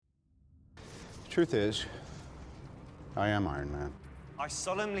Truth is, I am Iron Man. I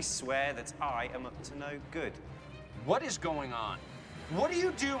solemnly swear that I am up to no good. What is going on? What are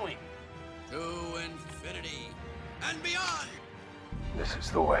you doing? To infinity and beyond! This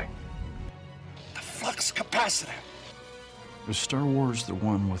is the way. The flux capacitor. Was Star Wars the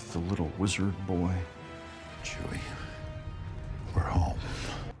one with the little wizard boy? Chewie, we're home.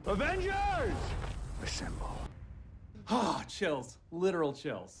 Avengers! Assemble. Oh, chills. Literal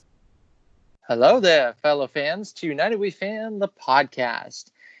chills. Hello there, fellow fans, to United We Fan, the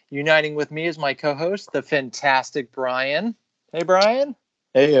podcast. Uniting with me is my co-host, the fantastic Brian. Hey, Brian.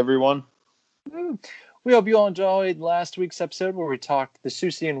 Hey, everyone. We hope you all enjoyed last week's episode where we talked the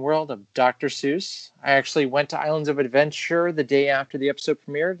Seussian world of Dr. Seuss. I actually went to Islands of Adventure the day after the episode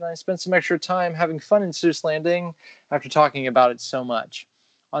premiered, and I spent some extra time having fun in Seuss Landing after talking about it so much.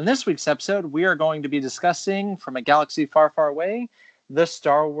 On this week's episode, we are going to be discussing, from a galaxy far, far away, the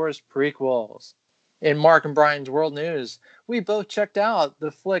Star Wars Prequels. In Mark and Bryan's World News, we both checked out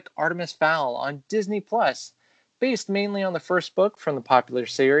the flick Artemis Fowl on Disney+. Based mainly on the first book from the popular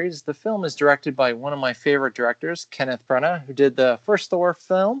series, the film is directed by one of my favorite directors, Kenneth Branagh, who did the first Thor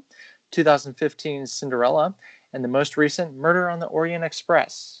film, 2015's Cinderella, and the most recent Murder on the Orient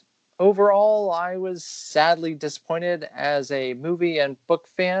Express. Overall, I was sadly disappointed as a movie and book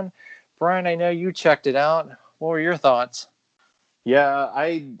fan. Brian, I know you checked it out. What were your thoughts? Yeah,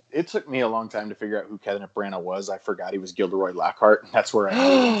 it took me a long time to figure out who Kenneth Branagh was. I forgot he was Gilderoy Lockhart. That's where I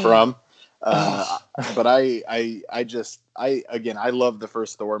knew him from. But I love the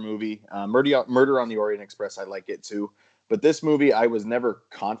first Thor movie. Murder on the Orient Express, I like it too. But this movie, I was never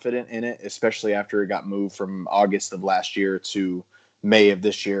confident in it, especially after it got moved from August of last year to May of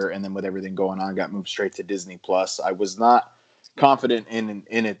this year, and then with everything going on, got moved straight to Disney+. I was not confident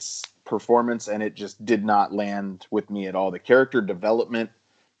in its performance, and it just did not land with me at all. The character development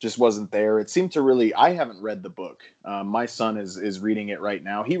just wasn't there. It seemed to really... I haven't read the book. My son is reading it right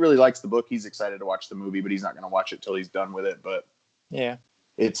now. He really likes the book. He's excited to watch the movie, but he's not going to watch it till he's done with it. But yeah,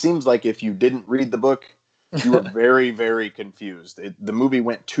 it seems like if you didn't read the book, you were very, very confused. The movie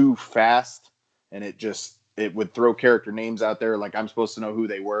went too fast, and it would throw character names out there like I'm supposed to know who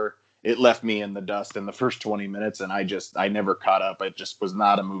they were. It left me in the dust in the first 20 minutes, and I never caught up. It just was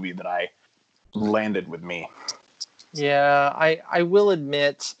not a movie that I landed with me. Yeah, I will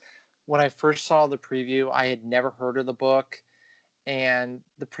admit, when I first saw the preview, I had never heard of the book, and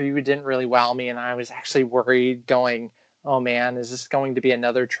the preview didn't really wow me, and I was actually worried going, oh man, is this going to be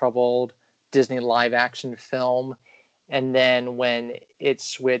another troubled Disney live-action film? And then when it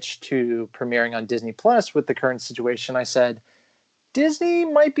switched to premiering on Disney Plus with the current situation, I said, Disney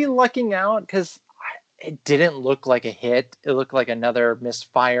might be lucking out, because it didn't look like a hit. It looked like another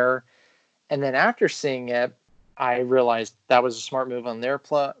misfire. And then after seeing it, I realized that was a smart move on their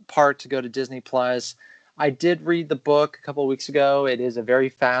part to go to Disney Plus. I did read the book a couple of weeks ago. It is a very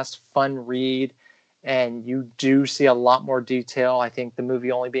fast, fun read, and you do see a lot more detail. I think the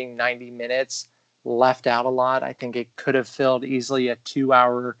movie only being 90 minutes left out a lot. I think it could have filled easily a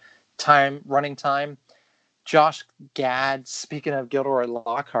 2-hour running time. Josh Gad, speaking of Gilderoy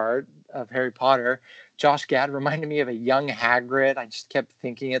Lockhart of Harry Potter, Josh Gad reminded me of a young Hagrid. I just kept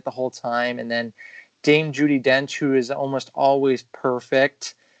thinking it the whole time. And then Dame Judi Dench, who is almost always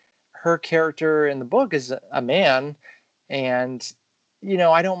perfect. Her character in the book is a man. And,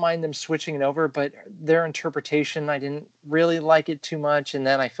 I don't mind them switching it over, but their interpretation, I didn't really like it too much. And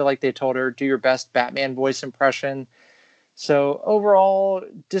then I feel like they told her, do your best Batman voice impression. So overall,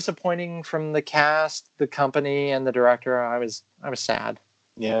 disappointing from the cast, the company, and the director. I was sad.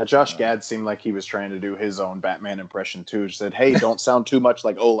 Yeah, Josh Gad seemed like he was trying to do his own Batman impression too. He said, "Hey, don't sound too much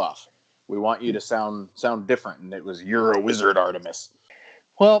like Olaf. We want you to sound different." And it was, "You're a wizard, Artemis."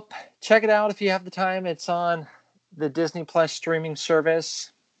 Well, check it out if you have the time. It's on the Disney Plus streaming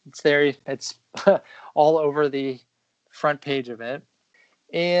service. It's there. It's all over the front page of it.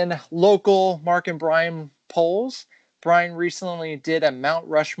 In local Mark and Bryan polls, Brian recently did a Mount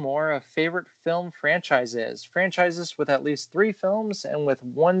Rushmore of favorite film franchises with at least 3 films and with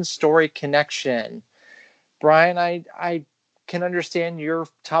one story connection. Brian, I can understand your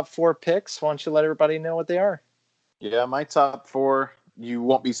top 4 picks. Why don't you let everybody know what they are? Yeah, my top 4, you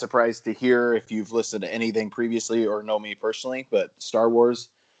won't be surprised to hear if you've listened to anything previously or know me personally, but Star Wars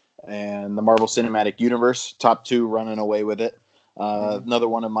and the Marvel Cinematic Universe, top 2 running away with it. Another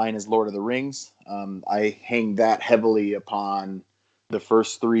one of mine is Lord of the Rings. I hang that heavily upon the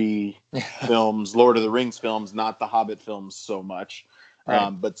first 3 films, Lord of the Rings films, not the Hobbit films so much. Right.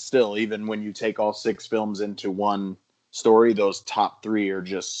 But still, even when you take all 6 films into one story, those top 3 are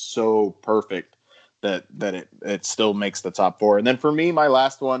just so perfect that it still makes the top 4. And then for me, my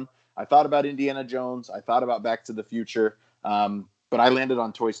last one, I thought about Indiana Jones. I thought about Back to the Future. But I landed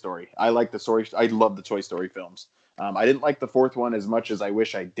on Toy Story. I like the story. I love the Toy Story films. I didn't like the fourth one as much as I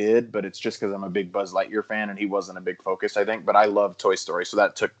wish I did, but it's just because I'm a big Buzz Lightyear fan and he wasn't a big focus, I think. But I love Toy Story, so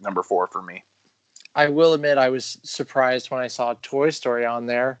that took number 4 for me. I will admit I was surprised when I saw Toy Story on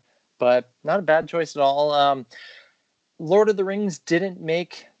there, but not a bad choice at all. Lord of the Rings didn't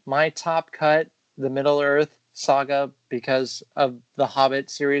make my top cut, the Middle-earth saga, because of the Hobbit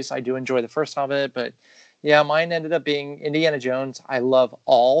series. I do enjoy the first Hobbit, but yeah, mine ended up being Indiana Jones. I love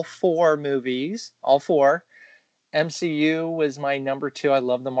all 4 movies, all 4. MCU was my number 2. I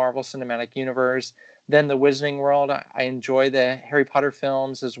love the Marvel Cinematic Universe. Then the Wizarding World. I enjoy the Harry Potter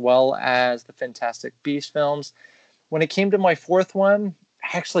films as well as the Fantastic Beasts films. When it came to my 4th one,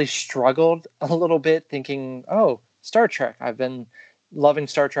 I actually struggled a little bit thinking, Star Trek. I've been loving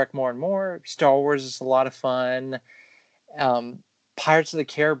Star Trek more and more. Star Wars is a lot of fun. Pirates of the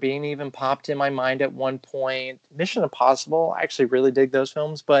Caribbean even popped in my mind at one point. Mission Impossible, I actually really dig those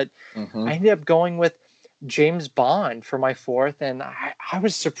films, but I ended up going with James Bond for my 4th, and I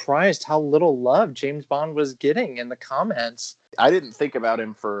was surprised how little love James Bond was getting in the comments. I didn't think about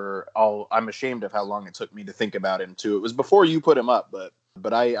him I'm ashamed of how long it took me to think about him too. It was before you put him up,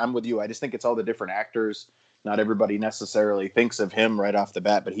 but I'm with you. I just think it's all the different actors. Not everybody necessarily thinks of him right off the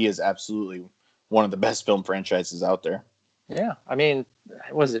bat, but he is absolutely one of the best film franchises out there. Yeah, I mean,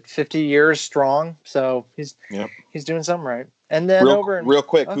 was it 50 years strong? So he's doing something right. And then real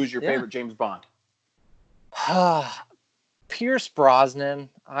quick, who's your favorite James Bond? Pierce Brosnan.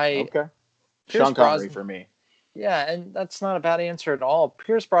 Sean Connery for me. Yeah, and that's not a bad answer at all.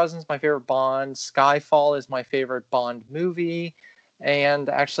 Pierce Brosnan's my favorite Bond. Skyfall is my favorite Bond movie, and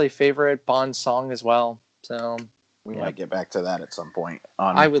actually favorite Bond song as well. So we might get back to that at some point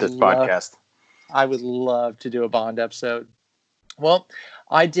on this podcast. I would love to do a Bond episode. Well,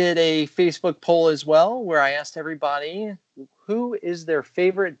 I did a Facebook poll as well where I asked everybody who is their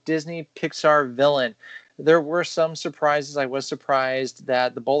favorite Disney Pixar villain. There were some surprises. I was surprised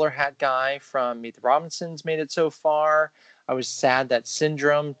that the bowler hat guy from Meet the Robinsons made it so far. I was sad that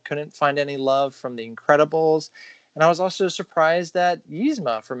Syndrome couldn't find any love from The Incredibles. And I was also surprised that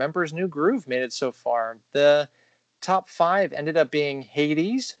Yzma from Emperor's New Groove made it so far. The top 5 ended up being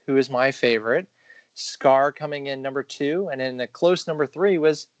Hades, who is my favorite, Scar coming in number 2, and in a close number 3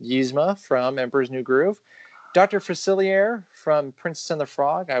 was Yzma from Emperor's New Groove. Dr. Facilier from Princess and the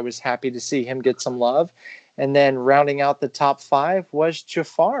Frog, I was happy to see him get some love. And then rounding out the top 5 was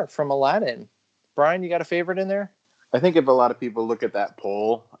Jafar from Aladdin. Brian, you got a favorite in there? I think if a lot of people look at that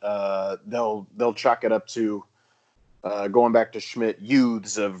poll, they'll chalk it up to going back to Schmidt,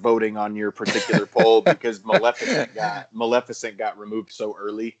 youths of voting on your particular poll because Maleficent got removed so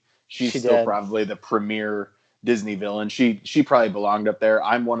early. She's still probably the premier Disney villain. She probably belonged up there.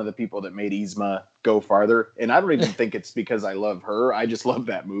 I'm one of the people that made Yzma go farther, and I don't even think it's because I love her. I just love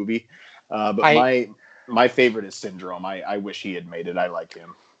that movie. But my favorite is Syndrome. I wish he had made it. I like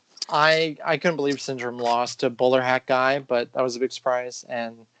him. I couldn't believe Syndrome lost to Bowler Hat Guy, but that was a big surprise.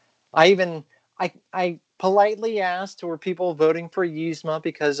 And I politely asked, were people voting for Yzma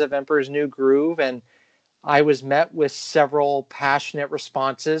because of Emperor's New Groove? And I was met with several passionate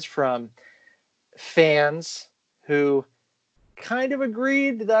responses from fans who kind of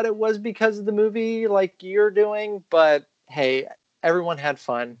agreed that it was because of the movie like you're doing, but hey, everyone had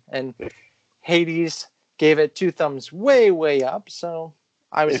fun, and Hades gave it 2 thumbs way up, so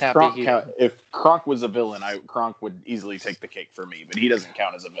I was happy. If Kronk was a villain, Kronk would easily take the cake for me, but he doesn't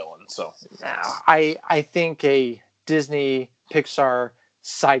count as a villain. So I think a Disney Pixar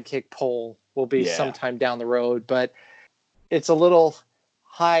sidekick poll will be sometime down the road, but it's a little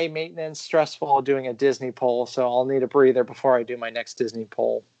high maintenance, stressful doing a Disney poll, so I'll need a breather before I do my next Disney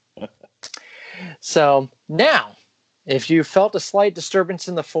poll. So now, if you felt a slight disturbance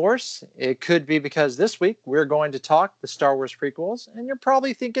in the force, it could be because this week we're going to talk the Star Wars prequels, and you're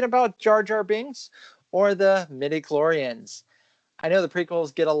probably thinking about Jar Jar Binks or the midi-chlorians. I know the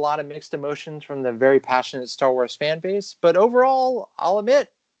prequels get a lot of mixed emotions from the very passionate Star Wars fan base, but overall, I'll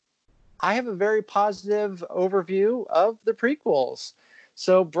admit, I have a very positive overview of the prequels.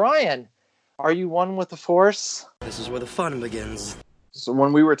 So, Brian, are you one with the Force? This is where the fun begins. So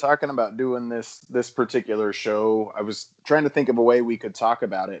when we were talking about doing this particular show, I was trying to think of a way we could talk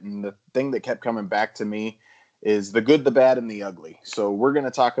about it. And the thing that kept coming back to me is the good, the bad, and the ugly. So we're going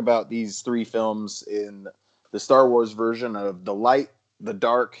to talk about these 3 films in the Star Wars version of the light, the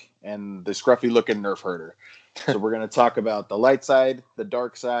dark, and the scruffy-looking nerf herder. So we're going to talk about the light side, the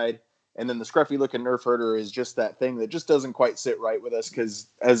dark side, and then the scruffy-looking nerf herder is just that thing that just doesn't quite sit right with us because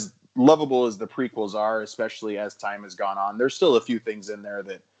as lovable as the prequels are, especially as time has gone on, there's still a few things in there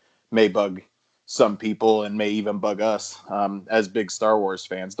that may bug some people and may even bug us as big Star Wars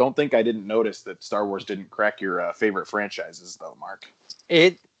fans. Don't think I didn't notice that Star Wars didn't crack your favorite franchises, though, Mark.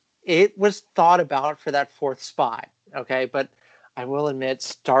 It was thought about for that fourth spot, okay? But I will admit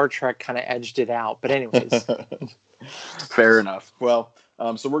Star Trek kind of edged it out. But anyways. Fair enough. Well,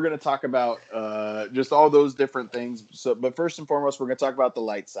 so we're going to talk about just all those different things. But first and foremost, we're going to talk about the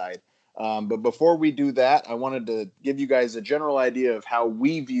light side. But before we do that, I wanted to give you guys a general idea of how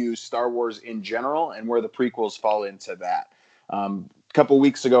we view Star Wars in general and where the prequels fall into that. A couple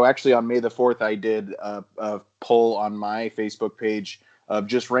weeks ago, actually on May the 4th, I did a poll on my Facebook page of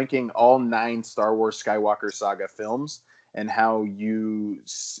just ranking all 9 Star Wars Skywalker Saga films and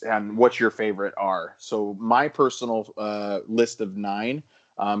and what your favorite are. So my personal list of 9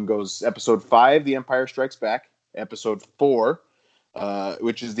 goes Episode 5, The Empire Strikes Back, Episode 4,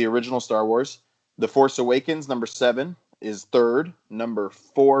 which is the original Star Wars. The Force Awakens, number 7, is 3rd. Number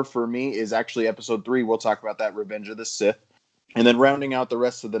 4 for me is actually Episode 3. We'll talk about that, Revenge of the Sith. And then rounding out the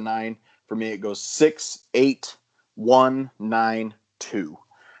rest of the 9, for me it goes 6, 8, 1, 9, 2.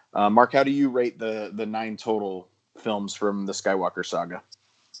 Mark, how do you rate the 9 total films from the Skywalker saga?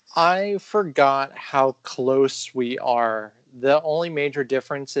 I forgot how close we are. The only major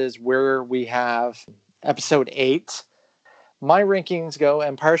difference is where we have Episode 8. My rankings go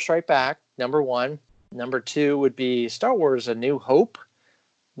Empire Strike Back, number 1. Number 2 would be Star Wars A New Hope.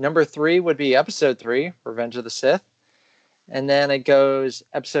 Number 3 would be Episode 3, Revenge of the Sith. And then it goes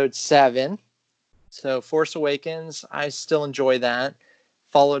Episode 7. So Force Awakens, I still enjoy that.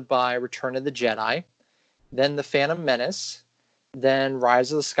 Followed by Return of the Jedi. Then The Phantom Menace. Then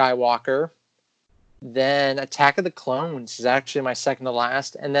Rise of the Skywalker. Then Attack of the Clones is actually my second to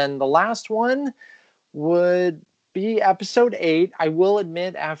last. And then the last one would be Episode 8. I will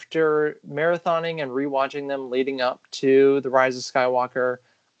admit, after marathoning and rewatching them leading up to The Rise of Skywalker,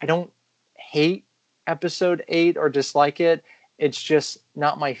 I don't hate Episode 8 or dislike it. It's just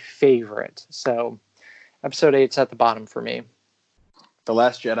not my favorite. So Episode 8's at the bottom for me. The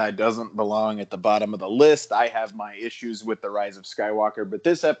Last Jedi doesn't belong at the bottom of the list. I have my issues with The Rise of Skywalker, but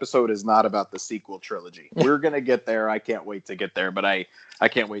this episode is not about the sequel trilogy. We're going to get there. I can't wait to get there, but I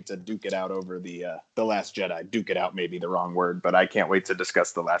can't wait to duke it out over the Last Jedi. Duke it out may be the wrong word, but I can't wait to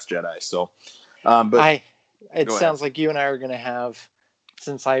discuss The Last Jedi. So, it sounds like you and I are going to have,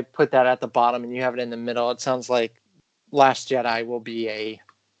 since I put that at the bottom and you have it in the middle, it sounds like Last Jedi will be a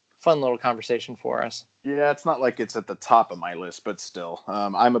fun little conversation for us. Yeah, it's not like it's at the top of my list, but still.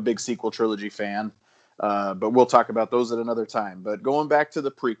 I'm a big sequel trilogy fan, but we'll talk about those at another time. But going back to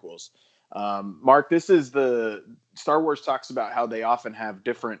the prequels, Mark, this is the Star Wars talks about how they often have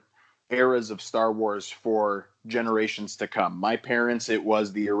different eras of Star Wars for generations to come. My parents, it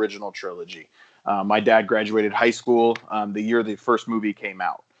was the original trilogy. My dad graduated high school the year the first movie came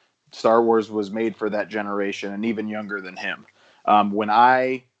out. Star Wars was made for that generation and even younger than him. When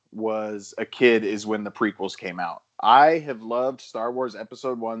I was a kid is when the prequels came out. I have loved Star Wars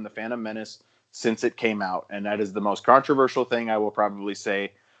Episode 1, The Phantom Menace, since it came out, and that is the most controversial thing I will probably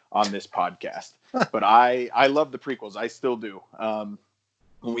say on this podcast. But I love the prequels. I still do.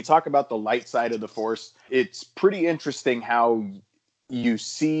 When we talk about the light side of the Force, it's pretty interesting how you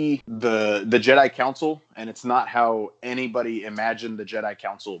see the Jedi Council, and it's not how anybody imagined the Jedi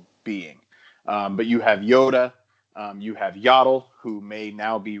Council being. But you have Yoda, you have Yaddle, who may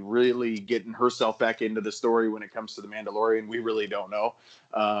now be really getting herself back into the story when it comes to The Mandalorian. We really don't know.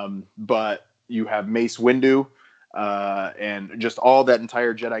 But you have Mace Windu, and just all that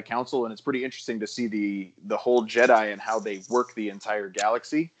entire Jedi Council. And it's pretty interesting to see the whole Jedi and how they work the entire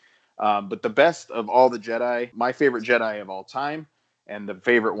galaxy. But the best of all the Jedi, my favorite Jedi of all time, and the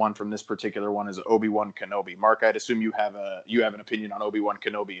favorite one from this particular one is Obi-Wan Kenobi. Mark, I'd assume you have an opinion on Obi-Wan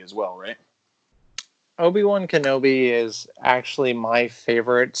Kenobi as well, right? Obi-Wan Kenobi is actually my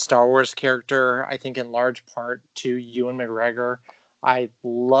favorite Star Wars character, I think in large part to Ewan McGregor. I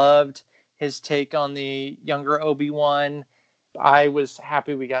loved his take on the younger Obi-Wan. I was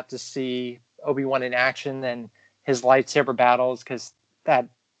happy we got to see Obi-Wan in action and his lightsaber battles, because that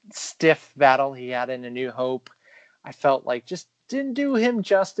stiff battle he had in A New Hope, I felt like just didn't do him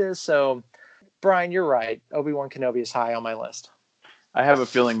justice. So, Brian, you're right. Obi-Wan Kenobi is high on my list. I have a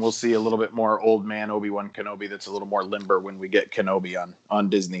feeling we'll see a little bit more old man Obi-Wan Kenobi that's a little more limber when we get Kenobi on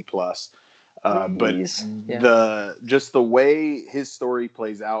Disney Plus. But the way his story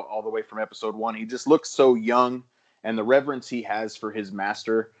plays out all the way from Episode 1, he just looks so young, and the reverence he has for his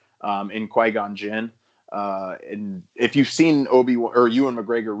master in Qui-Gon Jinn. And if you've seen Obi-Wan or Ewan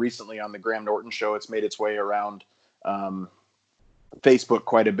McGregor recently on the Graham Norton show, it's made its way around Facebook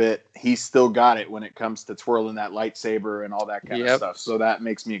quite a bit. He's still got it when it comes to twirling that lightsaber and all that kind of stuff. So that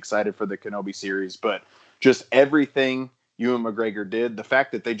makes me excited for the Kenobi series. But just everything Ewan McGregor did, the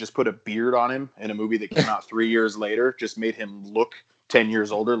fact that they just put a beard on him in a movie that came out 3 years later just made him look 10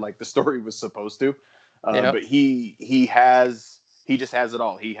 years older, like the story was supposed to. But he just has it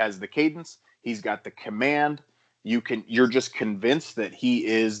all. He has the cadence. He's got the command. You're just convinced that he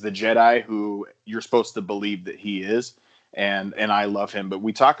is the Jedi who you're supposed to believe that he is. And I love him. But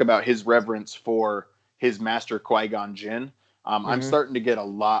we talk about his reverence for his master Qui-Gon Jinn. I'm starting to get a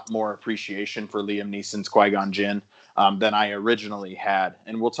lot more appreciation for Liam Neeson's Qui-Gon Jinn than I originally had.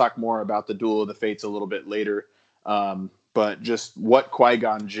 And we'll talk more about the Duel of the Fates a little bit later. But just what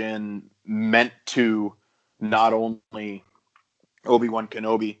Qui-Gon Jinn meant to not only Obi-Wan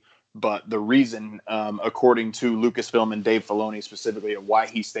Kenobi, but the reason, according to Lucasfilm and Dave Filoni specifically, of why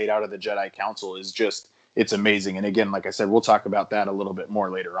he stayed out of the Jedi Council is just, it's amazing. And again, like I said, we'll talk about that a little bit more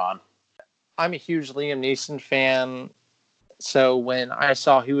later on. I'm a huge Liam Neeson fan. So when I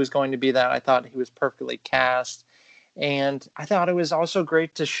saw he was going to be that, I thought he was perfectly cast. And I thought it was also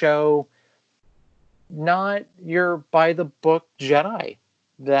great to show not your by-the-book Jedi,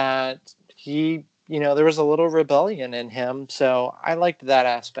 that he, there was a little rebellion in him. So I liked that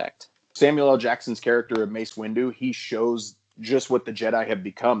aspect. Samuel L. Jackson's character of Mace Windu, he shows just what the Jedi have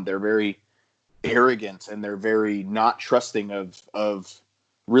become. They're very arrogant and they're very not trusting of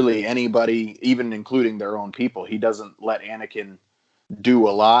really anybody, even including their own people. He doesn't let Anakin do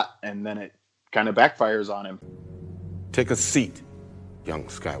a lot, and then it kind of backfires on him. Take a seat, young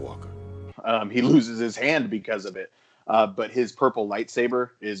Skywalker. He loses his hand because of it. But his purple lightsaber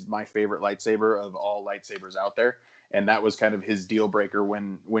is my favorite lightsaber of all lightsabers out there. And that was kind of his deal breaker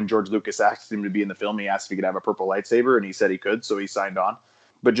when George Lucas asked him to be in the film. He asked if he could have a purple lightsaber, and he said he could, so he signed on.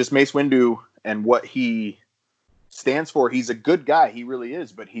 But just Mace Windu and what he stands for, he's a good guy. He really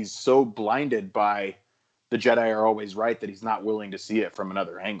is. But he's so blinded by the Jedi are always right that he's not willing to see it from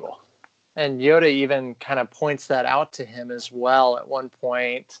another angle. And Yoda even kind of points that out to him as well at one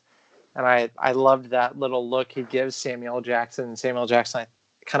point. And I loved that little look he gives Samuel Jackson. And Samuel Jackson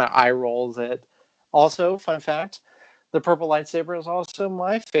kind of eye rolls it. Also, fun fact, the purple lightsaber is also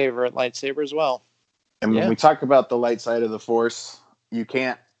my favorite lightsaber as well. And when we talk about the light side of the Force, you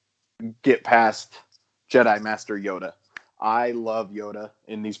can't get past Jedi Master Yoda. I love Yoda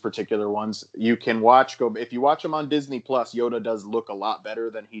in these particular ones. You can if you watch them on Disney Plus, Yoda does look a lot better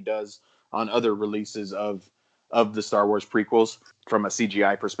than he does on other releases of the Star Wars prequels from a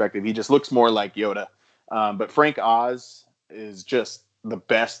CGI perspective. He just looks more like Yoda. But Frank Oz is just the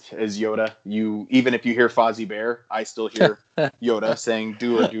best as Yoda. Even if you hear Fozzie Bear, I still hear Yoda saying,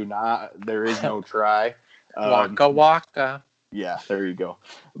 "Do or do not. There is no try." Waka waka. Yeah, there you go.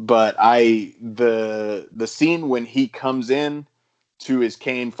 But the scene when he comes in to his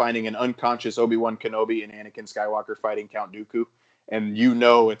cane, finding an unconscious Obi-Wan Kenobi and Anakin Skywalker fighting Count Dooku, and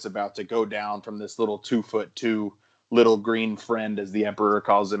it's about to go down from this little 2'2" little green friend, as the Emperor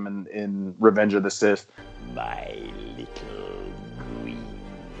calls him in Revenge of the Sith. My little green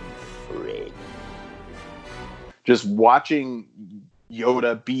friend. Just watching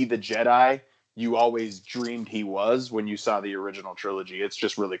Yoda be the Jedi you always dreamed he was when you saw the original trilogy. It's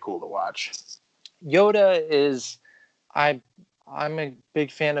just really cool to watch. Yoda is, I'm a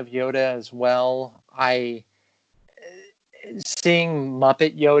big fan of Yoda as well. Seeing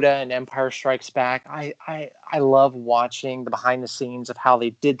Muppet Yoda in Empire Strikes Back, I love watching the behind the scenes of how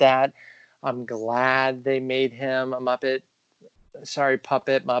they did that. I'm glad they made him a puppet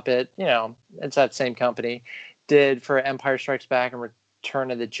Muppet. It's that same company did for Empire Strikes Back and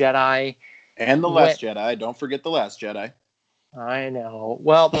Return of the Jedi. And The Last Jedi. Don't forget The Last Jedi. I know.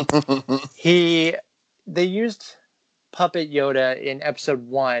 Well, they used Puppet Yoda in episode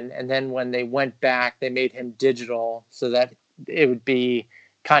 1, and then when they went back, they made him digital so that it would be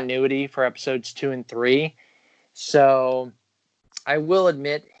continuity for episodes 2 and 3. So I will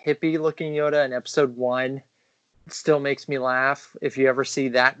admit, hippie-looking Yoda in episode 1 still makes me laugh. If you ever see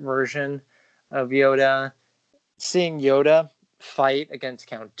that version of Yoda, seeing Yoda fight against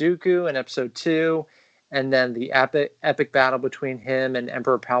Count Dooku in episode 2, and then the epic battle between him and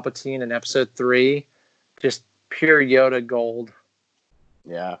Emperor Palpatine in episode 3, just pure Yoda gold.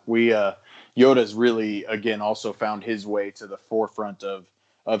 Yeah, Yoda's really, again, also found his way to the forefront of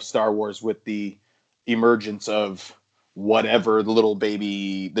Star Wars with the emergence of whatever the little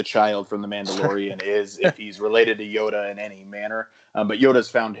baby, the child from The Mandalorian is, if he's related to Yoda in any manner. But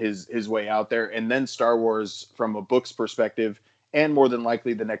Yoda's found his way out there. And then Star Wars, from a book's perspective, and more than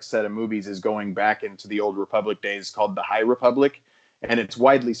likely the next set of movies, is going back into the old Republic days called the High Republic. And it's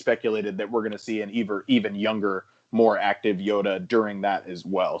widely speculated that we're going to see an even younger more active Yoda during that as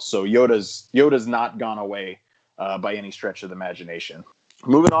well. So Yoda's not gone away by any stretch of the imagination.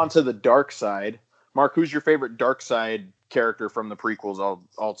 Moving on to the dark side, Mark, who's your favorite dark side character from the prequels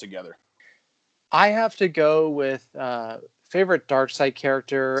altogether? I have to go with favorite dark side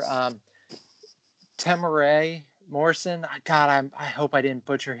character, Temuera Morrison. God, I hope I didn't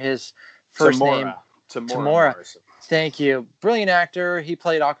butcher his first name. Temuera Morrison. Thank you. Brilliant actor. He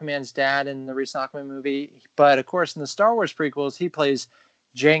played Aquaman's dad in the recent Aquaman movie. But, of course, in the Star Wars prequels, he plays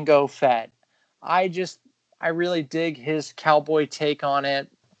Jango Fett. I really dig his cowboy take on it.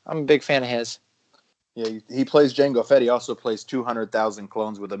 I'm a big fan of his. Yeah, he plays Jango Fett. He also plays 200,000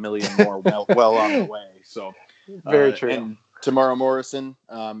 clones with a million more well on the way. So very true. And Temuera Morrison,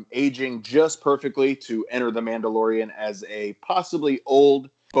 aging just perfectly to enter The Mandalorian as a possibly old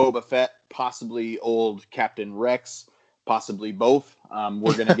Boba Fett, possibly old Captain Rex, possibly both.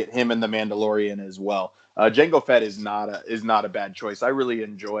 We're going to get him in The Mandalorian as well. Jango Fett is not a bad choice. I really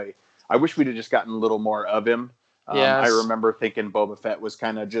enjoy. I wish we'd have just gotten a little more of him. Yes. I remember thinking Boba Fett was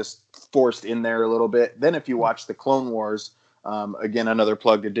kind of just forced in there a little bit. Then if you watch the Clone Wars, again, another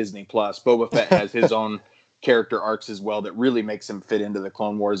plug to Disney Plus, Boba Fett has his own character arcs as well that really makes him fit into the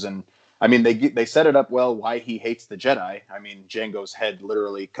Clone Wars. And I mean, they set it up well why he hates the Jedi. I mean, Jango's head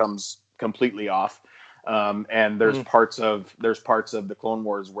literally comes completely off. And there's parts of the Clone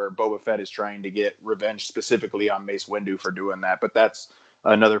Wars where Boba Fett is trying to get revenge specifically on Mace Windu for doing that. But that's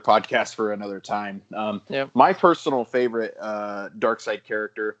another podcast for another time. My personal favorite dark-side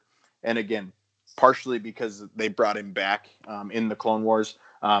character, and again, partially because they brought him back in the Clone Wars,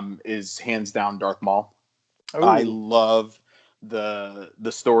 is hands down Darth Maul. Ooh. I love the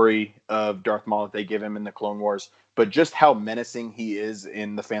story of Darth Maul that they give him in the Clone Wars, but just how menacing he is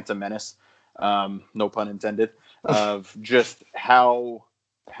in The Phantom Menace, no pun intended, of just how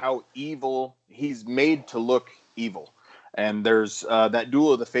evil he's made to look evil. And there's that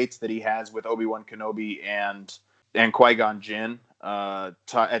duel of the fates that he has with Obi-Wan Kenobi and Qui-Gon Jinn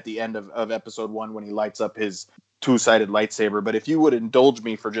at the end of episode 1 when he lights up his two-sided lightsaber. But if you would indulge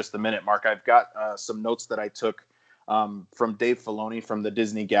me for just a minute, Mark, I've got some notes that I took from Dave Filoni from the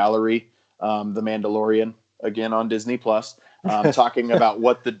Disney Gallery, The Mandalorian, again on Disney Plus, talking about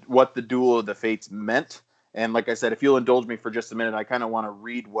what the duel of the fates meant. And like I said, if you'll indulge me for just a minute, I kind of want to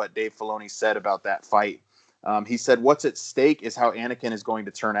read what Dave Filoni said about that fight. He said, "What's at stake is how Anakin is going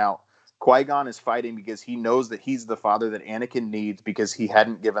to turn out. Qui-Gon is fighting because he knows that he's the father that Anakin needs because he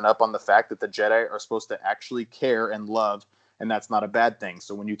hadn't given up on the fact that the Jedi are supposed to actually care and love, and that's not a bad thing."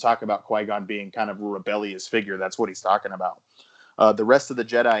 So when you talk about Qui-Gon being kind of a rebellious figure, that's what he's talking about. The rest of the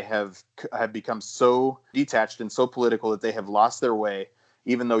Jedi have become so detached and so political that they have lost their way,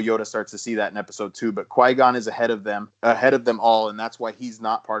 even though Yoda starts to see that in episode 2. But Qui-Gon is ahead of them all, and that's why he's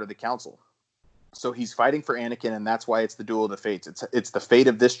not part of the council. So he's fighting for Anakin, and that's why it's the duel of the fates. It's the fate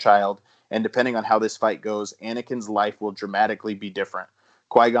of this child, and depending on how this fight goes, Anakin's life will dramatically be different.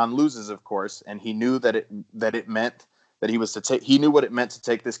 Qui-Gon loses, of course, and he knew that it meant that he knew what it meant to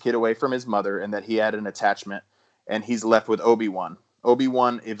take this kid away from his mother, and that he had an attachment, and he's left with Obi-Wan.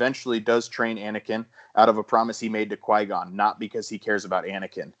 Obi-Wan eventually does train Anakin out of a promise he made to Qui-Gon, not because he cares about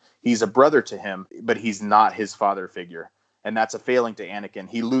Anakin. He's a brother to him, but he's not his father figure. And that's a failing to Anakin.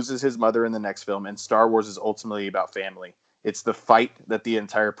 He loses his mother in the next film, and Star Wars is ultimately about family. It's the fight that the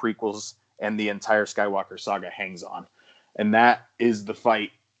entire prequels and the entire Skywalker saga hangs on. And that is the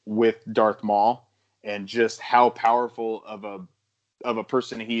fight with Darth Maul, and just how powerful of a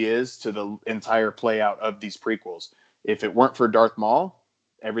person he is to the entire play out of these prequels. If it weren't for Darth Maul,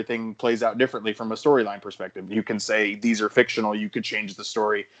 everything plays out differently from a storyline perspective. You can say these are fictional. You could change the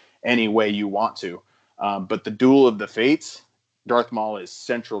story any way you want to. But the duel of the fates, Darth Maul is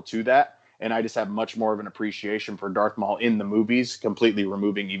central to that. And I just have much more of an appreciation for Darth Maul in the movies, completely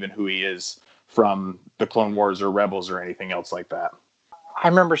removing even who he is from the Clone Wars or Rebels or anything else like that. I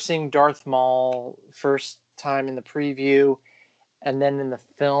remember seeing Darth Maul first time in the preview, and then in the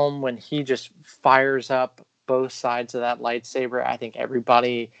film when he just fires up both sides of that lightsaber. I think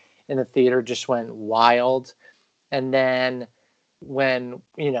everybody in the theater just went wild. And then when,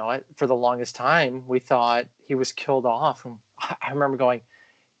 for the longest time, we thought he was killed off. And I remember going,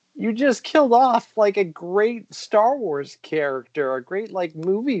 you just killed off like a great Star Wars character, a great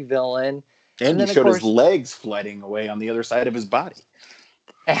movie villain. And you showed his legs floating away on the other side of his body.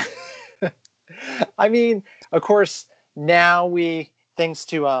 I mean, of course, now thanks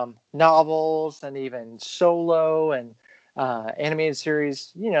to novels and even Solo and animated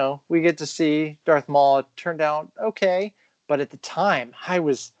series, we get to see Darth Maul. It turned out okay. But at the time, I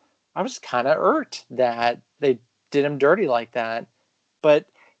was kind of irked that they did him dirty like that. But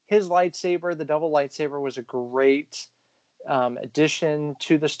his lightsaber, the double lightsaber, was a great addition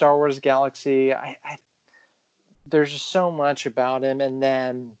to the Star Wars galaxy. There's just so much about him. And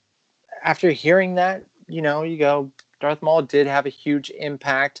then after hearing that, you go, Darth Maul did have a huge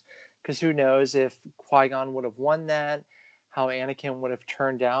impact, because who knows if Qui-Gon would have won that, how Anakin would have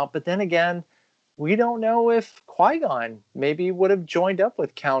turned out. But then again, we don't know if Qui-Gon maybe would have joined up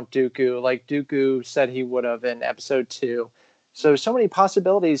with Count Dooku, like Dooku said he would have in Episode 2. So many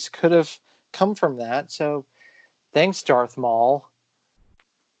possibilities could have come from that. So thanks, Darth Maul.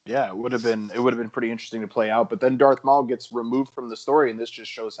 Yeah, it would have been pretty interesting to play out. But then Darth Maul gets removed from the story, and this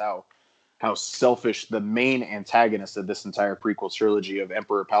just shows how selfish the main antagonist of this entire prequel trilogy of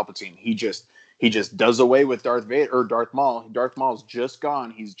Emperor Palpatine. He just does away with Darth Vader or Darth Maul. Darth Maul's just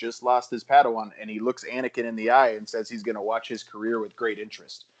gone. He's just lost his Padawan, and he looks Anakin in the eye and says he's going to watch his career with great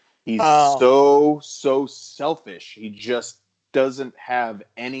interest. He's so selfish. He just doesn't have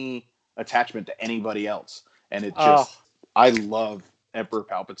any attachment to anybody else. And it just, I love Emperor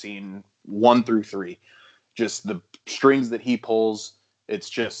Palpatine 1 through 3. Just the strings that he pulls, it's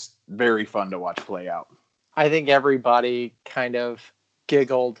just very fun to watch play out. I think everybody kind of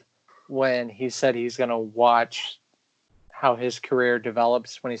giggled when he said he's going to watch how his career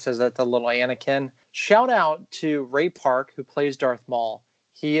develops, when he says that to little Anakin. Shout out to Ray Park, who plays Darth Maul.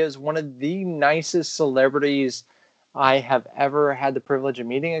 He is one of the nicest celebrities I have ever had the privilege of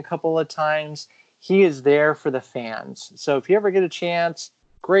meeting a couple of times. He is there for the fans. So if you ever get a chance,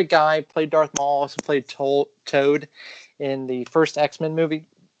 great guy, played Darth Maul, also played Toad in the first X-Men movie.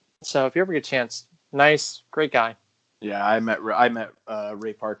 So if you ever get a chance, nice, great guy. Yeah, I met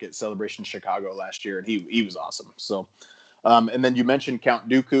Ray Park at Celebration Chicago last year, and he was awesome. So, and then you mentioned Count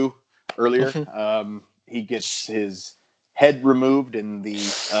Dooku earlier. He gets his head removed in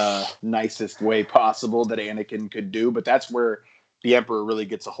the nicest way possible that Anakin could do, but that's where the Emperor really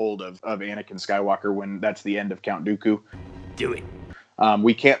gets a hold of Anakin Skywalker, when that's the end of Count Dooku. Do it.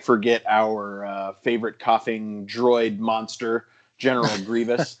 We can't forget our favorite coughing droid monster, General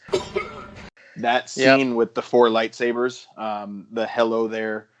Grievous. That scene with the 4 lightsabers, the hello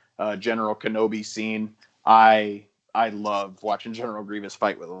there, General Kenobi scene. I love watching General Grievous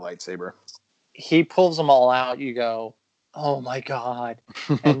fight with a lightsaber. He pulls them all out. You go, oh my God.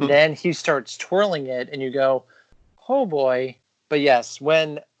 And then he starts twirling it and you go, oh boy. But yes,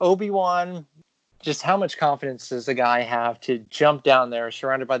 when Obi-Wan, just how much confidence does the guy have to jump down there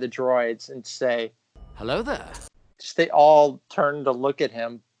surrounded by the droids and say, hello there? Just they all turn to look at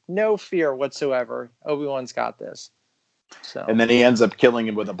him. No fear whatsoever. Obi-Wan's got this. So. And then he ends up killing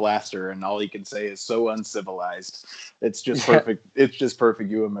him with a blaster, and all he can say is so uncivilized. It's just perfect. It's just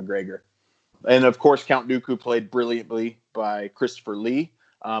perfect Ewan McGregor. And of course, Count Dooku played brilliantly by Christopher Lee,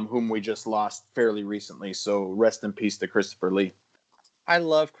 whom we just lost fairly recently. So rest in peace to Christopher Lee. I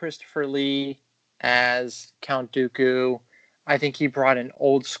love Christopher Lee as Count Dooku. I think he brought an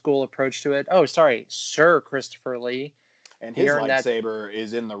old school approach to it. Oh, sorry, Sir Christopher Lee. And his lightsaber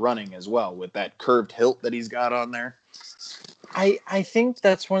is in the running as well, with that curved hilt that he's got on there. I think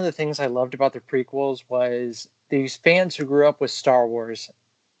that's one of the things I loved about the prequels was these fans who grew up with Star Wars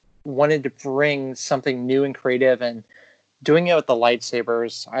wanted to bring something new and creative, and doing it with the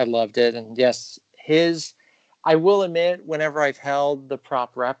lightsabers, I loved it. And yes, I will admit, whenever I've held the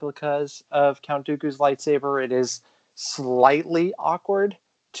prop replicas of Count Dooku's lightsaber, it is slightly awkward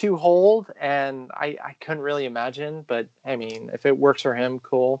to hold, and I couldn't really imagine, but I mean, if it works for him,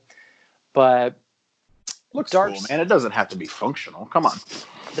 cool. But looks cool, man. It doesn't have to be functional. Come on.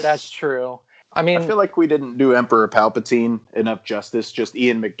 That's true. I mean, I feel like we didn't do Emperor Palpatine enough justice. Just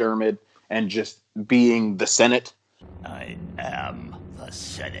Ian McDiarmid and just being the Senate. I am the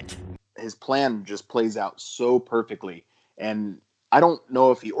Senate. His plan just plays out so perfectly, and I don't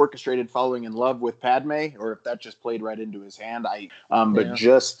know if he orchestrated falling in love with Padme or if that just played right into his hand. But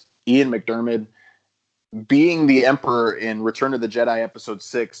just Ian McDiarmid being the Emperor in Return of the Jedi Episode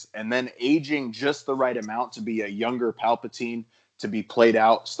 6, and then aging just the right amount to be a younger Palpatine to be played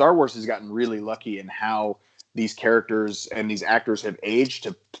out. Star Wars has gotten really lucky in how these characters and these actors have aged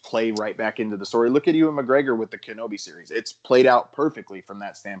to play right back into the story. Look at Ewan McGregor with the Kenobi series. It's played out perfectly from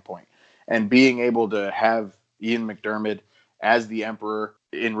that standpoint. And being able to have Ian McDiarmid as the Emperor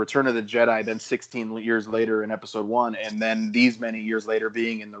in Return of the Jedi, then 16 years later in Episode 1, and then these many years later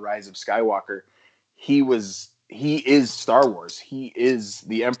being in The Rise of Skywalker, he is Star Wars.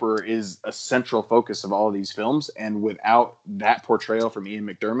 The Emperor is a central focus of all of these films, and without that portrayal from Ian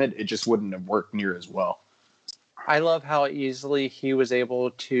McDiarmid, it just wouldn't have worked near as well. I love how easily he was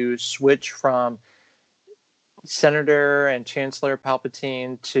able to switch from Senator and Chancellor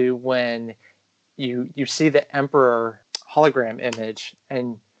Palpatine to when you see the Emperor hologram image,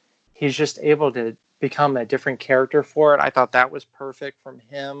 and he's just able to become a different character for it. I thought that was perfect from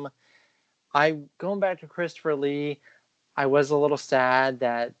him. Going back to Christopher Lee, I was a little sad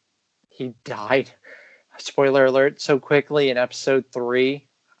that he died, spoiler alert, so quickly in episode 3.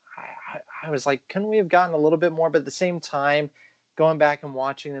 I was like, couldn't we have gotten a little bit more? But at the same time, going back and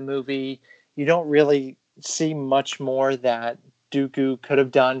watching the movie, you don't really see much more that Dooku could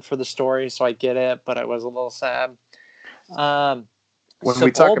have done for the story, so I get it, but I was a little sad. When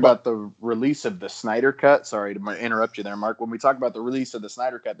we talk about the release of the Snyder Cut, sorry to interrupt you there, Mark. When we talk about the release of the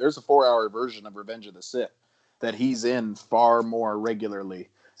Snyder Cut, there's a 4-hour version of Revenge of the Sith that he's in far more regularly.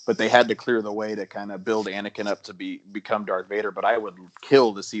 But they had to clear the way to kind of build Anakin up to become Darth Vader. But I would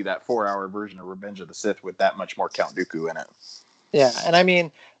kill to see that 4-hour version of Revenge of the Sith with that much more Count Dooku in it. Yeah, and I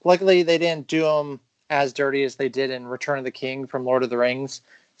mean, luckily they didn't do him as dirty as they did in Return of the King from Lord of the Rings.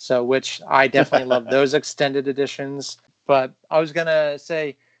 So, which I definitely love those extended editions. But I was going to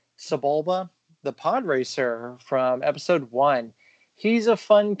say Sebulba, the pod racer from episode 1. He's a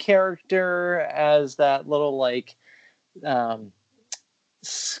fun character as that little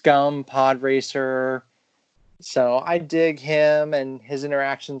scum pod racer. So I dig him and his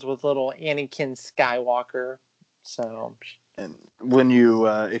interactions with little Anakin Skywalker. So, and when you,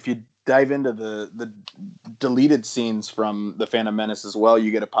 if you dive into the deleted scenes from The Phantom Menace as well,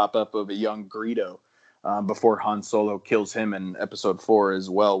 you get a pop-up of a young Greedo before Han Solo kills him in episode 4 as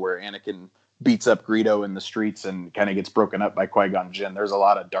well, where Anakin beats up Greedo in the streets and kind of gets broken up by Qui-Gon Jinn. There's a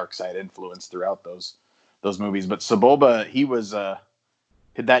lot of dark side influence throughout those movies. But Sebulba, he was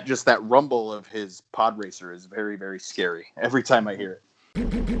that rumble of his pod racer is very, very scary every time I hear it.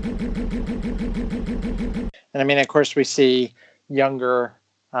 And I mean, of course, we see younger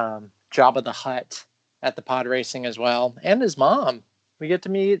Jabba the Hutt at the pod racing as well, and his mom. We get to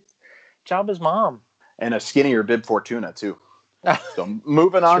meet Jabba's mom. And a skinnier Bib Fortuna, too. So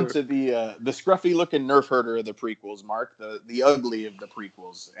moving on to the scruffy-looking nerf herder of the prequels, Mark, the ugly of the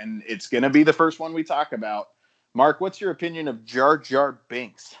prequels. And it's going to be the first one we talk about. Mark, what's your opinion of Jar Jar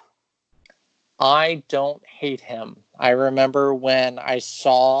Binks? I don't hate him. I remember when I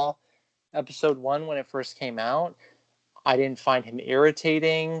saw episode 1 when it first came out, I didn't find him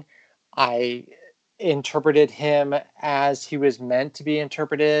irritating. I interpreted him as he was meant to be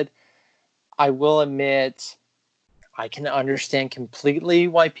interpreted. I will admit, I can understand completely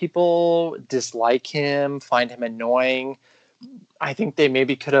why people dislike him, find him annoying. I think they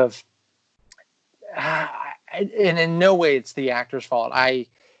maybe could have, and in no way it's the actor's fault. I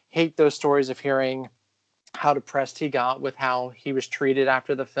hate those stories of hearing how depressed he got with how he was treated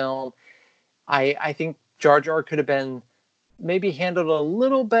after the film. I think Jar Jar could have been maybe handled a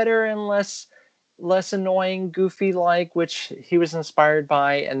little better and less annoying, goofy-like, which he was inspired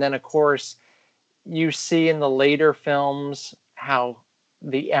by. And then, of course, you see in the later films how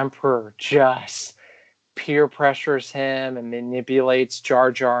the Emperor just peer pressures him and manipulates Jar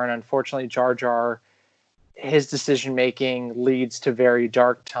Jar. And unfortunately, Jar Jar, his decision-making leads to very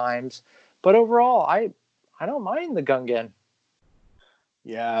dark times. But overall, I don't mind the Gungan.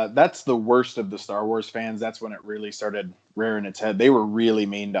 Yeah, that's the worst of the Star Wars fans. That's when it really started rearing its head. They were really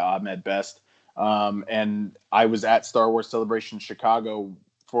mean to Ahmed Best. And I was at Star Wars Celebration Chicago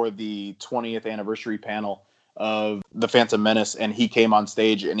for the 20th anniversary panel of The Phantom Menace, and he came on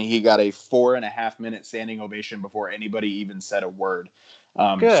stage and he got a 4.5-minute standing ovation before anybody even said a word.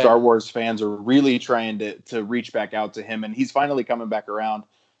 Star Wars fans are really trying to reach back out to him, and he's finally coming back around.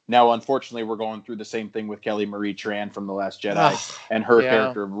 Now, unfortunately, we're going through the same thing with Kelly Marie Tran from The Last Jedi and her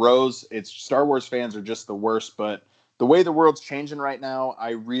character of Rose. It's Star Wars fans are just the worst, but the way the world's changing right now, I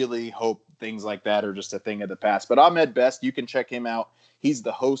really hope things like that are just a thing of the past. But Ahmed Best, you can check him out. He's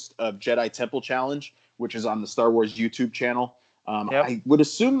the host of Jedi Temple Challenge, which is on the Star Wars YouTube channel. I would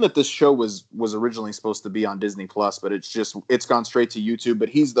assume that this show was originally supposed to be on Disney Plus, but it's gone straight to YouTube. But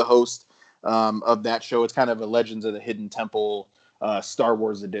he's the host of that show. It's kind of a Legends of the Hidden Temple Star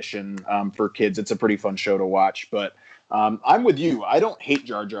Wars edition for kids. It's a pretty fun show to watch. But I'm with you. I don't hate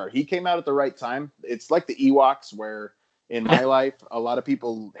Jar Jar. He came out at the right time. It's like the Ewoks, where in my life, a lot of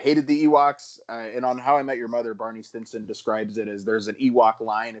people hated the Ewoks. And on How I Met Your Mother, Barney Stinson describes it as there's an Ewok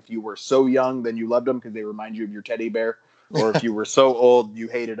line. If you were so young, then you loved them because they remind you of your teddy bear. Or if you were so old, you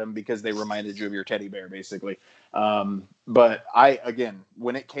hated them because they reminded you of your teddy bear, basically. But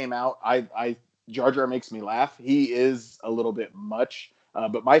when it came out, Jar Jar makes me laugh. He is a little bit much.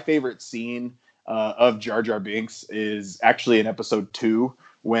 But my favorite scene of Jar Jar Binks is actually in episode 2,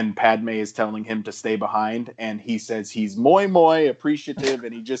 when Padme is telling him to stay behind, and he says he's moi appreciative,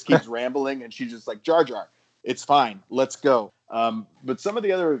 and he just keeps rambling, and she's just like, Jar Jar, it's fine, let's go. But some of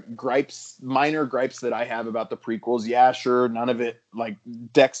the other minor gripes that I have about the prequels, yeah, sure, none of it, like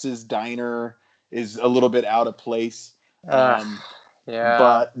Dex's diner is a little bit out of place. Yeah.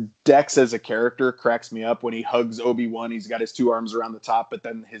 But Dex as a character cracks me up when he hugs Obi-Wan. He's got his two arms around the top, but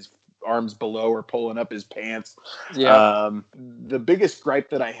then his arms below are pulling up his pants. Yeah. The biggest gripe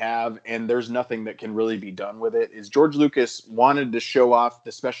that I have, and there's nothing that can really be done with it, is George Lucas wanted to show off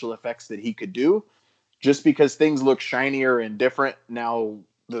the special effects that he could do just because things look shinier and different. Now,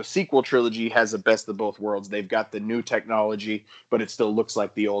 the sequel trilogy has the best of both worlds. They've got the new technology, but it still looks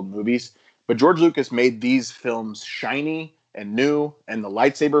like the old movies. But George Lucas made these films shiny and new, and the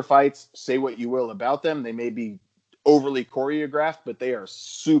lightsaber fights, say what you will about them, they may be overly choreographed, but they are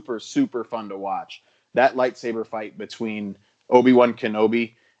super, super fun to watch. That lightsaber fight between Obi-Wan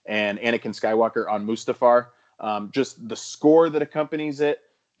Kenobi and Anakin Skywalker on Mustafar, just the score that accompanies it,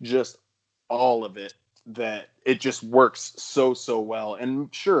 just all of it, that it just works so, so well.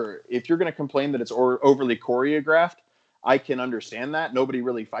 And sure, if you're going to complain that it's overly choreographed, I can understand that. Nobody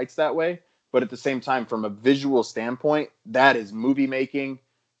really fights that way. But at the same time, from a visual standpoint, that is movie making.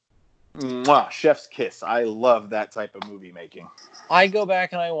 Mwah, chef's kiss. I love that type of movie making. I go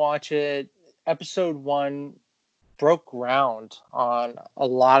back and I watch it. Episode 1 broke ground on a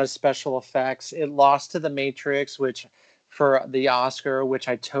lot of special effects. It lost to The Matrix, which for the Oscar, which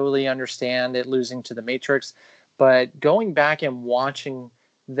I totally understand it losing to The Matrix. But going back and watching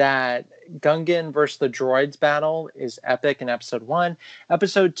that Gungan versus the droids battle is epic in episode 1.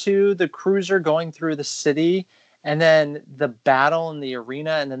 Episode 2, the cruiser going through the city, and then the battle in the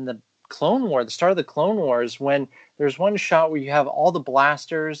arena, and then the Clone War, the start of the Clone Wars, when there's one shot where you have all the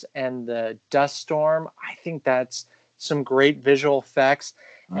blasters and the dust storm. I think that's some great visual effects.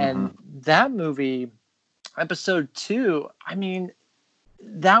 And that movie, episode 2, I mean,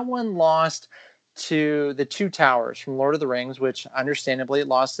 that one lost to the Two Towers from Lord of the Rings, which understandably it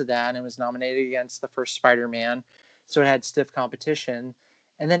lost to that and was nominated against the first Spider-Man, so it had stiff competition.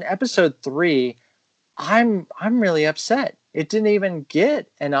 And then episode 3, I'm really upset. It didn't even get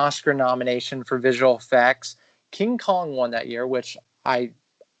an Oscar nomination for visual effects. King Kong won that year, which I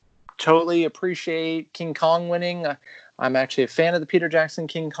totally appreciate King Kong winning. I'm actually a fan of the Peter Jackson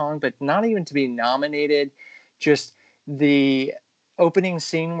King Kong, but not even to be nominated. Just the opening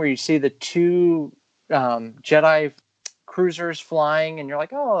scene where you see the two Jedi cruisers flying, and you're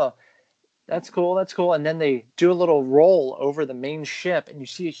like, oh, that's cool, that's cool. And then they do a little roll over the main ship, and you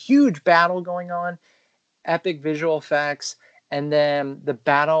see a huge battle going on, epic visual effects. And then the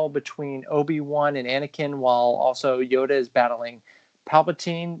battle between Obi-Wan and Anakin while also Yoda is battling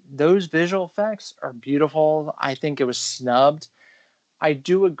Palpatine. Those visual effects are beautiful. I think it was snubbed. I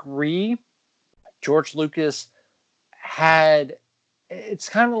do agree. George Lucas it's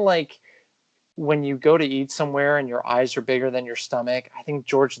kind of like when you go to eat somewhere and your eyes are bigger than your stomach. I think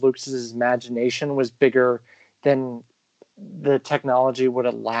George Lucas's imagination was bigger than the technology would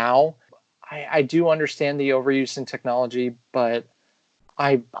allow. I do understand the overuse in technology, but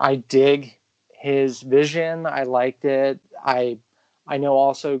I dig his vision. I liked it. I know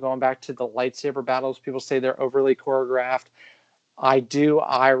also going back to the lightsaber battles, people say they're overly choreographed. I do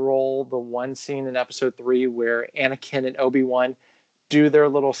eye roll the one scene in episode 3 where Anakin and Obi-Wan do their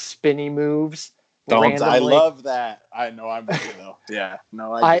little spinny moves. Randomly. I love that. I know I'm with you though. Yeah.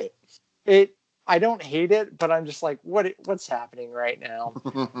 No, I get it. I don't hate it, but I'm just like, what's happening right now?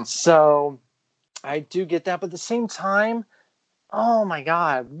 So I do get that. But at the same time, oh my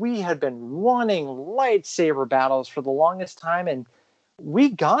God, we had been wanting lightsaber battles for the longest time, and we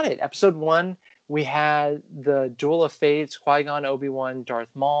got it. Episode 1, we had the Duel of Fates, Qui-Gon, Obi-Wan, Darth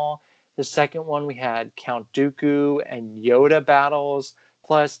Maul. The second one, we had Count Dooku and Yoda battles,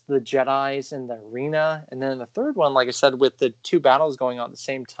 plus the Jedis in the arena. And then the third one, like I said, with the two battles going on at the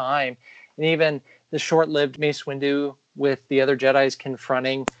same time, and even the short-lived Mace Windu with the other Jedis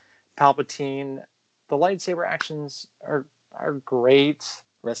confronting Palpatine. The lightsaber actions are great.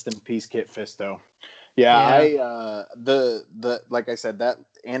 Rest in peace, Kit Fisto. Yeah. The like I said, that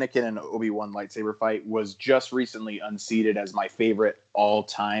Anakin and Obi-Wan lightsaber fight was just recently unseated as my favorite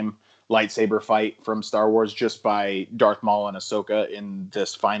all-time lightsaber fight from Star Wars, just by Darth Maul and Ahsoka in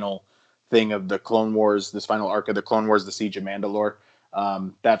this final thing of the Clone Wars, this final arc of the Clone Wars, the Siege of Mandalore.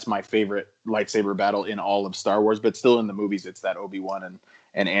 That's my favorite lightsaber battle in all of Star Wars, but still in the movies, it's that Obi-Wan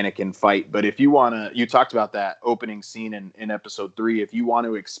and Anakin fight. But if you want to, you talked about that opening scene in episode 3. If you want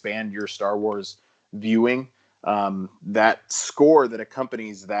to expand your Star Wars viewing, that score that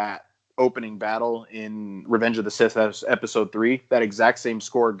accompanies that opening battle in Revenge of the Sith episode 3, that exact same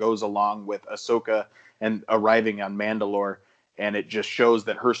score goes along with Ahsoka and arriving on Mandalore and it just shows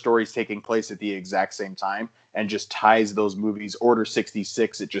that her story is taking place at the exact same time, and just ties those movies. Order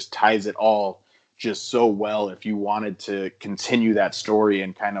 66, it just ties it all just so well if you wanted to continue that story,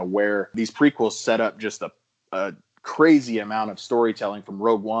 and kind of where these prequels set up just a crazy amount of storytelling from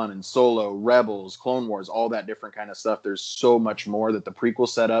Rogue One and Solo, Rebels, Clone Wars, all that different kind of stuff. There's so much more that the prequel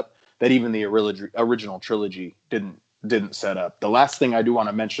set up that even the original trilogy didn't set up. The last thing I do want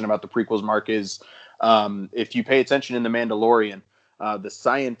to mention about the prequels, Mark, is if you pay attention in The Mandalorian, the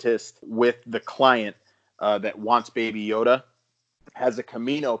scientist with the client that wants Baby Yoda has a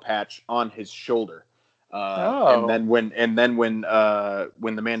Camino patch on his shoulder. And then when the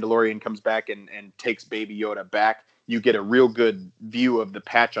Mandalorian comes back and takes Baby Yoda back, you get a real good view of the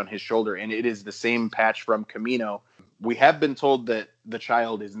patch on his shoulder, and it is the same patch from Camino. We have been told that the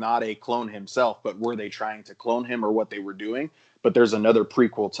child is not a clone himself, but were they trying to clone him or what they were doing? But there's another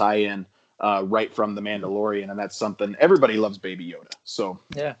prequel tie-in right from the Mandalorian, and that's something everybody loves. Baby Yoda. So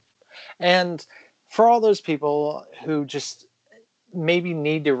yeah, and for all those people who just maybe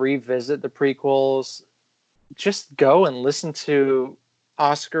need to revisit the prequels, just go and listen to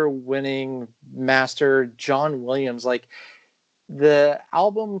Oscar-winning master John Williams. Like, the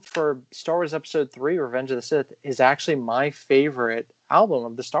album for Star Wars Episode 3, Revenge of the Sith, is actually my favorite album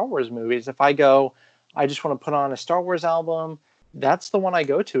of the Star Wars movies. If I just want to put on a Star Wars album, that's the one I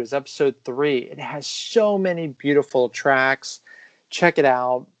go to, is Episode 3. It has so many beautiful tracks. Check it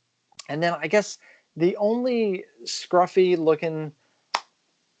out. And then I guess the only scruffy-looking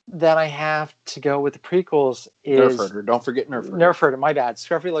that I have to go with the prequels is... Nerf herder. Don't forget Nerf herder. Nerf herder, my bad.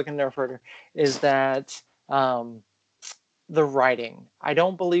 Scruffy-looking Nerf herder is that the writing. I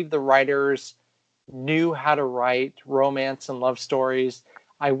don't believe the writers knew how to write romance and love stories.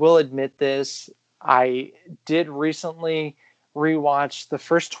 I will admit this. I did recently rewatch the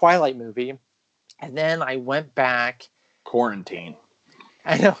first Twilight movie, and then I went back... Quarantine.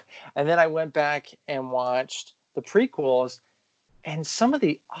 I know. And then I went back and watched the prequels, and some of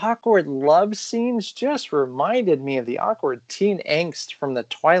the awkward love scenes just reminded me of the awkward teen angst from the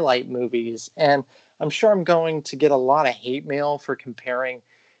Twilight movies. And I'm sure I'm going to get a lot of hate mail for comparing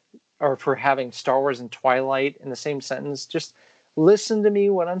or for having Star Wars and Twilight in the same sentence. Just listen to me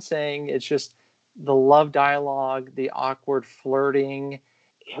what I'm saying. It's just the love dialogue, the awkward flirting.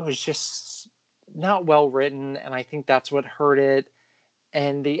 It was just not well written, and I think that's what hurt it.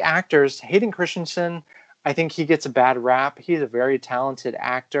 And the actors, Hayden Christensen, I think he gets a bad rap. He's a very talented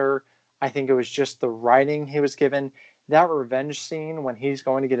actor. I think it was just the writing he was given. That revenge scene when he's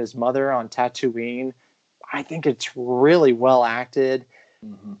going to get his mother on Tatooine, I think it's really well acted.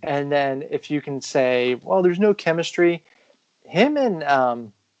 Mm-hmm. And then if you can say, well, there's no chemistry. Him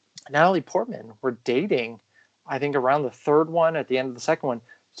and Natalie Portman were dating, I think, around the third one, at the end of the second one.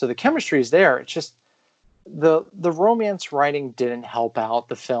 So the chemistry is there. It's just the romance writing didn't help out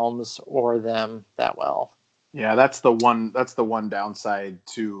the films or them that well. Yeah, that's the one downside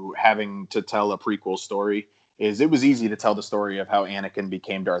to having to tell a prequel story, is it was easy to tell the story of how Anakin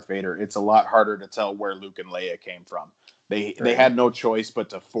became Darth Vader. It's a lot harder to tell where Luke and Leia came from. They had no choice but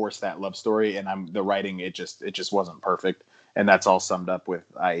to force that love story, and the writing, it just wasn't perfect. And that's all summed up with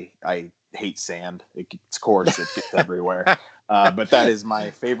I hate sand. It's coarse. It gets everywhere. But that is my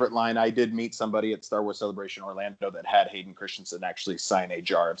favorite line. I did meet somebody at Star Wars Celebration Orlando that had Hayden Christensen actually sign a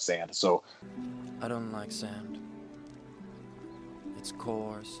jar of sand. So I don't like sand. It's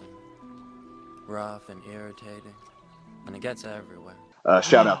coarse and rough and irritating, and it gets everywhere.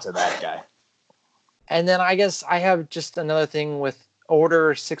 Shout out to that guy. And then I guess I have just another thing with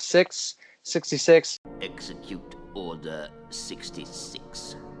Order 66. Execute Order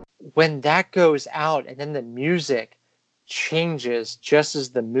 66. When that goes out and then the music changes just as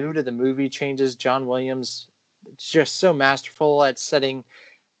the mood of the movie changes, John Williams is just so masterful at setting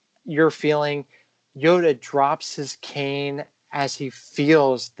your feeling. Yoda drops his cane as he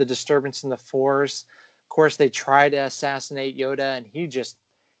feels the disturbance in the Force. Of course, they try to assassinate Yoda, and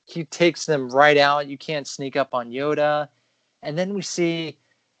he takes them right out. You can't sneak up on Yoda. And then we see...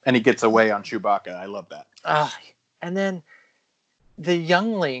 And he gets away on Chewbacca. I love that. And then the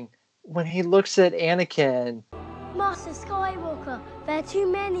youngling, when he looks at Anakin... Master Skywalker, there are too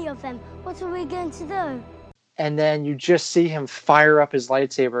many of them. What are we going to do? And then you just see him fire up his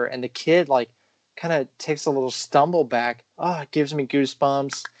lightsaber, and the kid, kind of takes a little stumble back. It gives me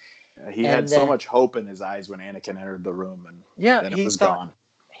goosebumps. He had so much hope in his eyes when Anakin entered the room, and then it was gone.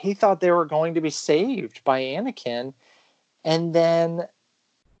 He thought they were going to be saved by Anakin. And then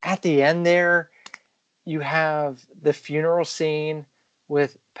at the end there, you have the funeral scene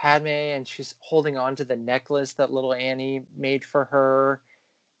with Padme, and she's holding on to the necklace that little Annie made for her,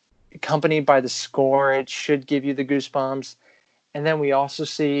 accompanied by the score. It should give you the goosebumps. And then we also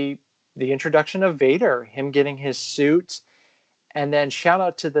see the introduction of Vader, him getting his suit. And then shout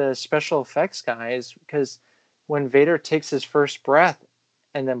out to the special effects guys, because when Vader takes his first breath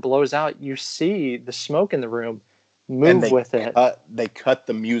and then blows out, you see the smoke in the room move with it. They cut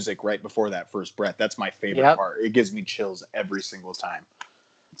the music right before that first breath. That's my favorite part. It gives me chills every single time.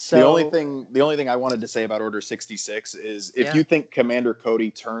 So the only thing I wanted to say about Order 66 is if you think Commander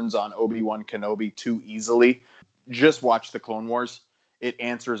Cody turns on Obi-Wan Kenobi too easily, just watch the Clone Wars. It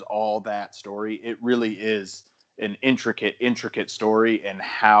answers all that story. It really is an intricate story, and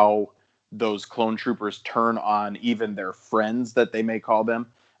how those clone troopers turn on even their friends that they may call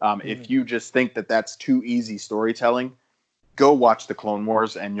them. If you just think that that's too easy storytelling, go watch the Clone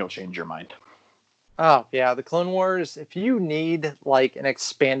Wars and you'll change your mind. Oh, yeah. The Clone Wars, if you need like an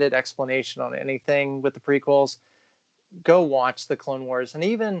expanded explanation on anything with the prequels, go watch the Clone Wars. And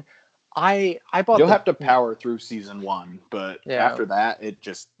even I bought You'll have to power through season 1, but after that, it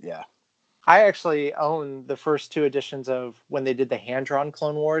just, I actually own the first 2 editions of when they did the hand-drawn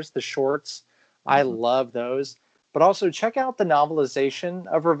Clone Wars, the shorts. I love those. But also check out the novelization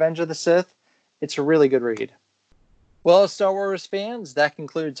of Revenge of the Sith. It's a really good read. Well, Star Wars fans, that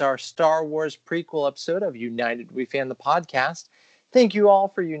concludes our Star Wars prequel episode of United We Fan the podcast. Thank you all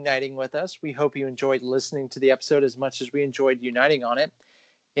for uniting with us. We hope you enjoyed listening to the episode as much as we enjoyed uniting on it.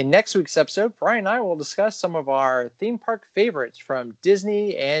 In next week's episode, Brian and I will discuss some of our theme park favorites from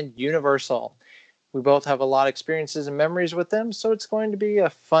Disney and Universal. We both have a lot of experiences and memories with them, so it's going to be a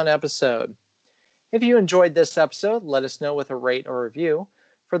fun episode. If you enjoyed this episode, let us know with a rate or review.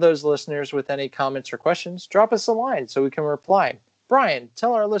 For those listeners with any comments or questions, drop us a line so we can reply. Brian,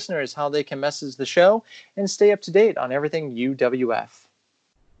 tell our listeners how they can message the show and stay up to date on everything UWF.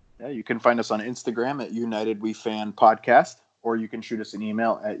 Yeah, you can find us on Instagram at United We Fan Podcast, or you can shoot us an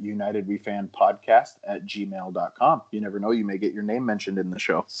email at unitedwefanpodcast@gmail.com. You never know, you may get your name mentioned in the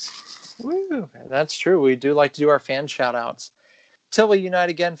show. Woo, that's true. We do like to do our fan shout-outs. Till we unite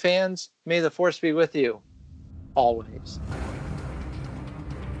again, fans, may the Force be with you. Always.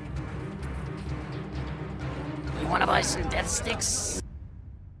 You want to buy some death sticks?